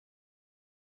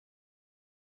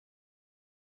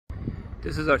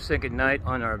This is our second night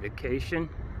on our vacation.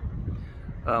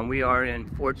 We are in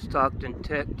Fort Stockton,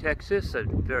 Texas, a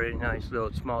very nice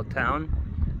little small town,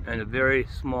 and a very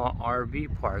small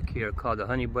RV park here called the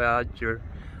Honey Badger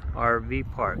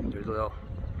RV Park. There's a little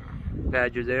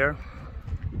badger there.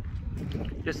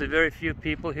 Just a very few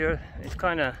people here. It's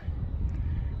kind of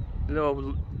a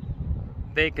little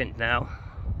vacant now.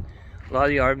 A lot of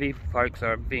the RV parks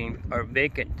are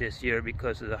vacant this year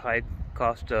because of the high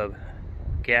cost of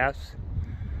gas.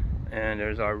 And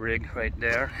there's our rig right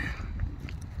there.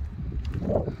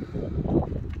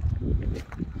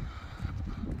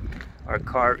 Our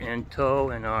car in tow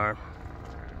and our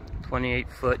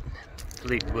 28-foot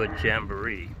Fleetwood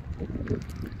Jamboree.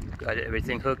 Got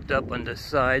everything hooked up on the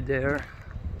side there.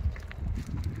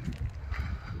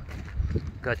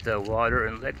 Got the water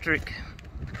and electric.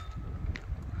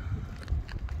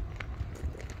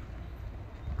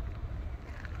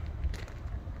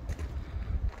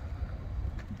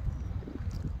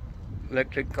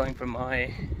 Electric coming from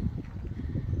my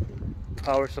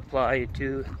power supply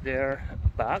to their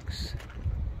box,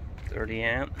 30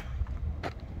 amp,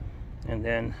 and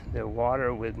then the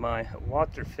water with my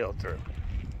water filter,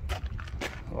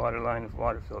 water line with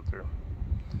water filter.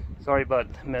 Sorry about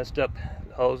messed up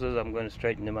hoses, I'm going to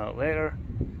straighten them out later,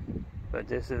 but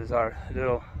this is our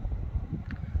little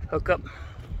hookup.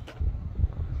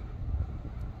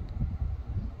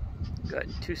 Got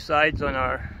two sides on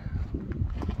our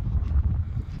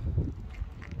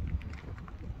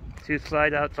two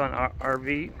slide outs on our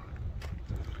RV.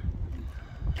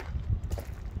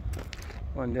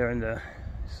 One there in the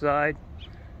side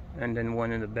and then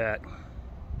one in the back.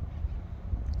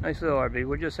 Nice little RV.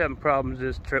 We're just having problems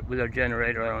this trip with our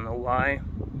generator. I don't know why.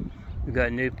 We got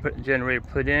a new generator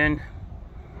put in.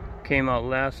 Came out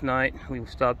last night. We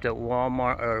stopped at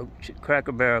Walmart or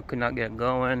Cracker Barrel, could not get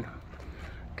going.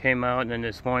 Came out, and then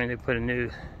this morning they put a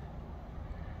new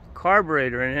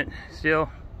carburetor in it. Still,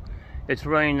 it's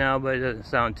running now, but it doesn't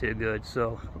sound too good.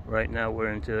 So right now we're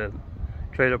into a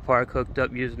trailer park hooked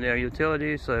up using their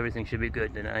utilities, so everything should be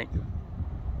good tonight.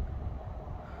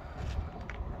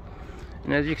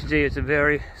 And as you can see, it's a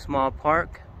very small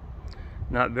park.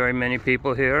 Not very many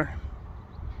people here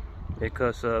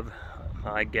because of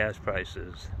high gas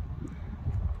prices.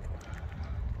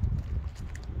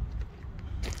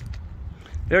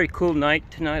 Very cool night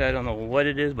tonight. I don't know what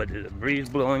it is, but there's a breeze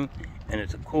blowing and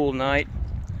it's a cool night.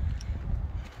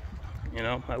 You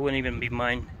know, I wouldn't even be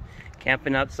mind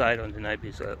camping outside on tonight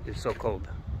because it's so cold.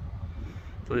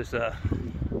 So this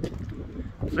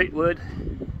Fleetwood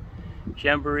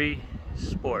Jamboree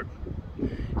Sport.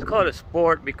 It's called a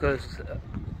sport because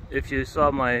if you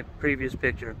saw my previous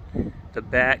picture, the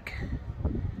back,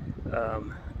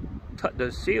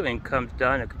 the ceiling comes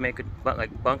down and can make it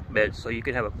like bunk beds, so you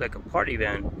can have like a party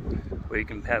van where you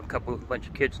can have a bunch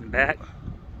of kids in the back.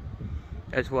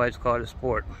 That's why it's called a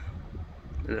sport.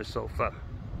 There's a sofa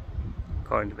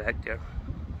car in the back there.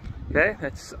 Okay,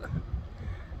 that's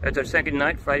our second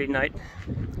night, Friday night,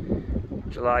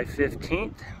 July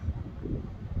 15th,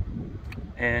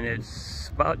 and it's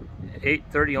about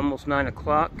 8:30, almost 9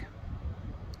 o'clock.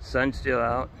 Sun's still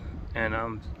out, and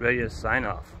I'm ready to sign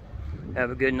off. Have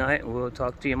a good night, and we'll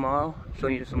talk to you tomorrow. Show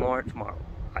you some more tomorrow.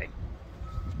 Bye.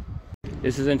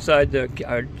 This is inside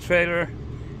our trailer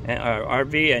and our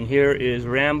RV, and here is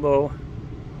Rambo.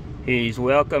 He's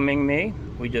welcoming me.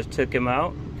 We just took him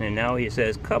out, and now he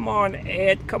says, "Come on,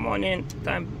 Ed, come on in.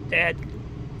 Time, Dad.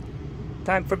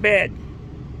 Time for bed."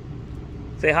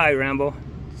 Say hi, Rambo.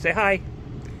 Say hi.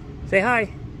 Say hi.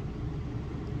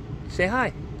 Say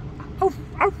hi. Oof,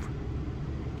 oof.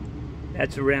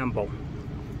 That's Rambo.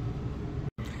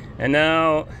 And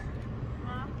now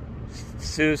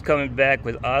Sue's coming back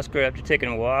with Oscar after taking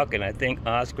a walk, and I think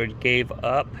Oscar gave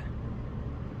up.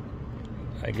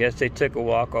 I guess they took a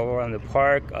walk over on the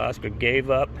park. Oscar gave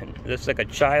up and looks like a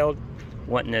child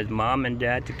wanting his mom and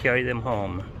dad to carry them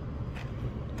home.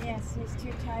 Yes, he's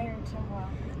too tired to walk.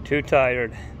 Too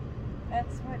tired.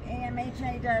 That's what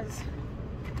AMHA does.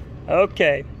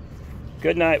 Okay.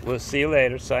 Good night. We'll see you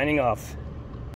later. Signing off.